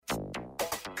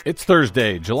It's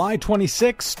Thursday, July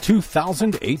 26,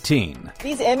 2018.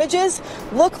 These images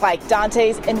look like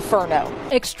Dante's Inferno.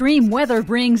 Extreme weather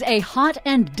brings a hot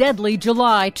and deadly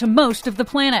July to most of the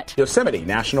planet. Yosemite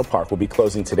National Park will be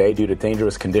closing today due to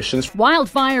dangerous conditions.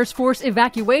 Wildfires force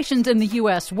evacuations in the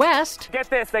U.S. West. Get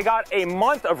this, they got a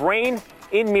month of rain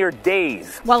in mere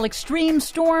days. While extreme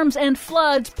storms and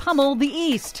floods pummel the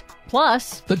East.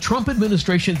 Plus, the Trump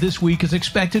administration this week is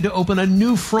expected to open a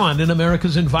new front in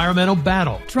America's environmental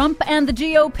battle. Trump and the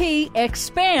GOP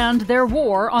expand their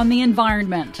war on the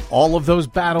environment. All of those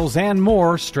battles and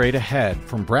more straight ahead.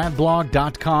 From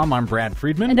BradBlog.com, I'm Brad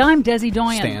Friedman. And I'm Desi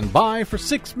Doyen. Stand by for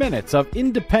 6 minutes of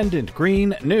independent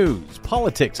green news,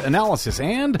 politics, analysis,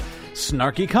 and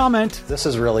snarky comment. This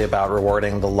is really about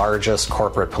rewarding the largest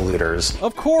corporate polluters.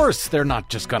 Of course, they're not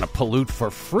just going to pollute for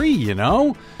free, you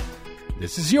know.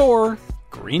 This is your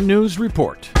Green News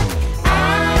Report.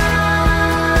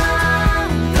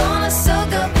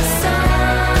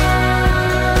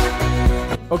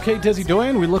 Okay, Desi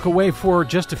Doyen, we look away for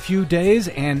just a few days,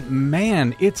 and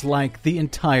man, it's like the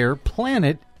entire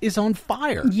planet is on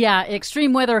fire. Yeah,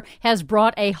 extreme weather has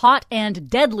brought a hot and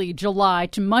deadly July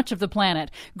to much of the planet.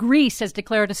 Greece has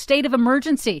declared a state of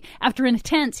emergency after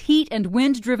intense heat and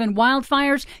wind-driven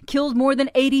wildfires killed more than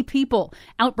 80 people.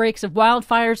 Outbreaks of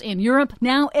wildfires in Europe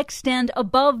now extend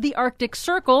above the Arctic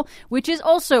Circle, which is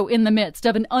also in the midst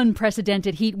of an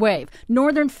unprecedented heat wave.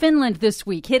 Northern Finland this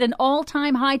week hit an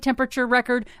all-time high temperature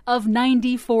record of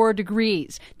 94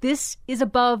 degrees. This is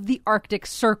above the Arctic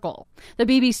Circle. The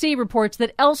BBC reports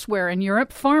that elsewhere in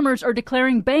Europe, farmers are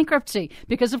declaring bankruptcy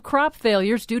because of crop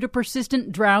failures due to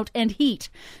persistent drought and heat.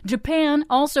 Japan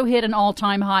also hit an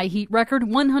all-time high heat record,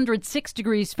 106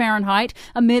 degrees Fahrenheit,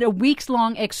 amid a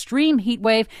weeks-long extreme heat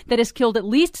wave that has killed at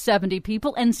least 70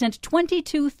 people and sent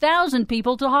 22,000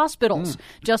 people to hospitals.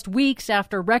 Just weeks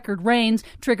after record rains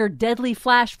triggered deadly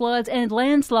flash floods and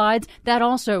landslides that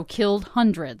also killed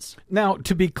hundreds. Now,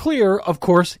 to be clear, of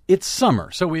course, it's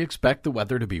summer, so we expect the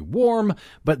weather to be warm,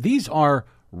 but these are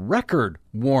record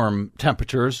warm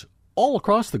temperatures all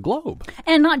across the globe.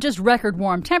 And not just record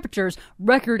warm temperatures,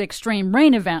 record extreme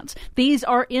rain events. These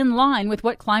are in line with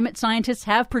what climate scientists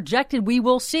have projected we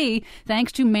will see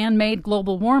thanks to man-made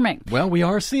global warming. Well, we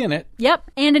are seeing it.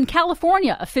 Yep. And in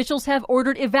California, officials have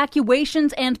ordered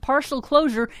evacuations and partial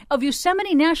closure of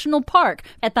Yosemite National Park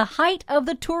at the height of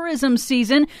the tourism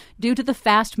season due to the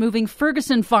fast-moving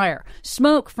Ferguson fire.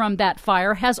 Smoke from that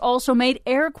fire has also made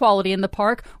air quality in the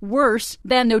park worse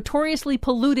than notoriously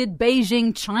polluted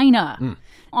Beijing, China.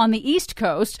 On the East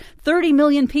Coast, 30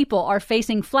 million people are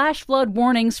facing flash flood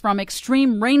warnings from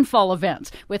extreme rainfall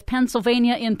events, with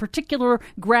Pennsylvania in particular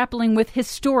grappling with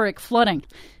historic flooding.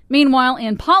 Meanwhile,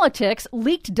 in politics,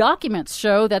 leaked documents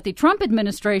show that the Trump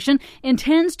administration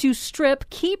intends to strip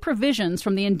key provisions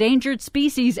from the Endangered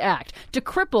Species Act to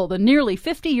cripple the nearly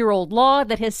 50-year-old law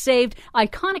that has saved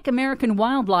iconic American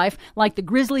wildlife like the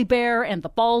grizzly bear and the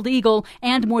bald eagle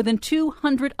and more than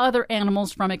 200 other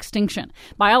animals from extinction.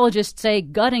 Biologists say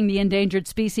gutting the Endangered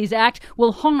Species Act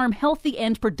will harm healthy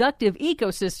and productive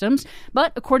ecosystems,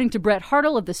 but according to Brett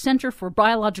Hartle of the Center for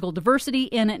Biological Diversity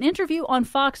in an interview on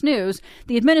Fox News,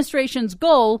 the administration's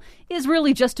goal is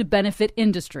really just to benefit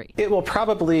industry. It will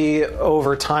probably,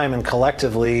 over time and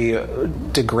collectively,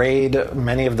 degrade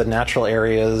many of the natural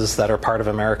areas that are part of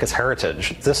America's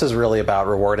heritage. This is really about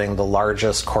rewarding the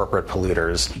largest corporate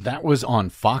polluters. That was on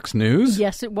Fox News?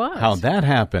 Yes, it was. How'd that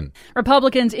happen?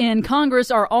 Republicans in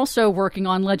Congress are also working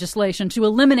on legislation to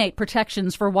eliminate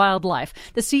protections for wildlife.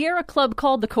 The Sierra Club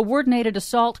called the coordinated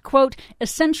assault, quote,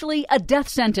 essentially a death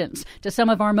sentence to some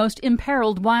of our most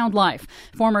imperiled wildlife.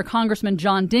 Former Congressman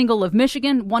John Dingell of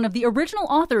Michigan, one of the original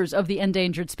authors of the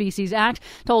Endangered Species Act,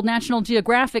 told National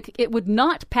Geographic it would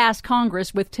not pass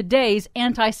Congress with today's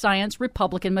anti-science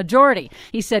Republican majority.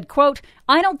 He said, quote,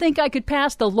 I don't think I could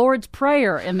pass the Lord's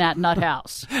Prayer in that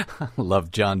nuthouse.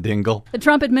 Love John Dingell. The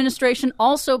Trump administration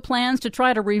also plans to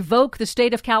try to revoke the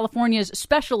state of California's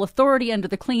special authority under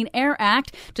the Clean Air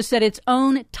Act to set its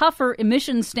own tougher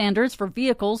emission standards for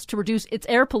vehicles to reduce its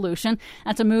air pollution.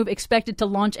 That's a move expected to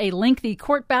launch a lengthy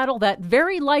court battle that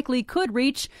very likely could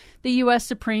reach the U.S.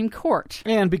 Supreme Court.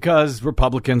 And because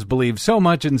Republicans believe so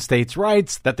much in states'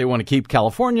 rights that they want to keep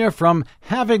California from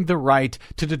having the right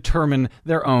to determine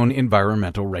their own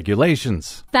environmental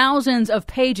regulations. Thousands of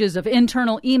pages of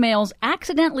internal emails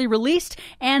accidentally released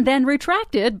and then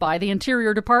retracted by the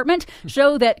Interior Department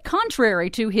show that, contrary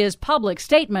to his public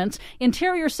statements,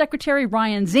 Interior Secretary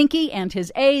Ryan Zinke and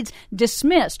his aides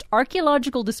dismissed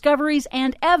archaeological discoveries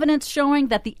and evidence showing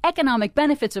that the economic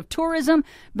benefits of tourism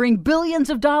bring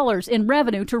billions of dollars in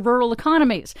revenue to rural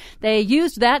economies. They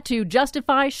used that to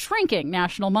justify shrinking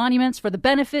national monuments for the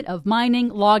benefit of mining,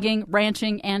 logging,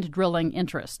 ranching, and drilling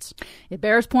interests. It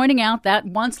bears pointing out that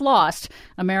once lost,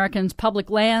 Americans' public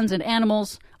lands and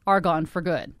animals are gone for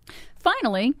good.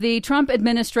 Finally, the Trump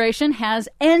administration has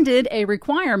ended a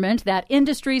requirement that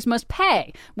industries must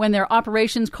pay when their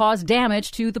operations cause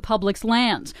damage to the public's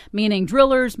lands, meaning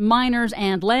drillers, miners,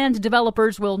 and land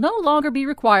developers will no longer be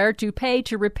required to pay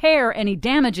to repair any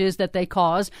damages that they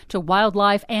cause to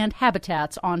wildlife and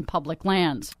habitats on public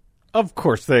lands. Of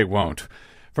course they won't.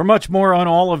 For much more on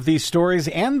all of these stories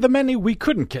and the many we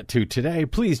couldn't get to today,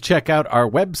 please check out our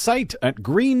website at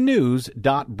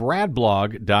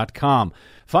greennews.bradblog.com.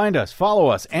 Find us, follow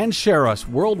us, and share us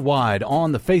worldwide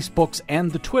on the Facebooks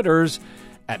and the Twitters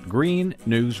at Green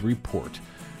News Report.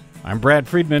 I'm Brad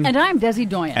Friedman. And I'm Desi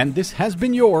Doyen. And this has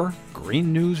been your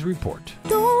Green News Report.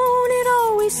 Don't it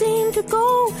always seem to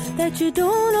go that you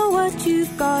don't know what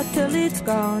you've got till it's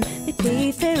gone? It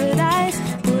takes paradise,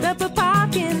 put up a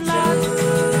parking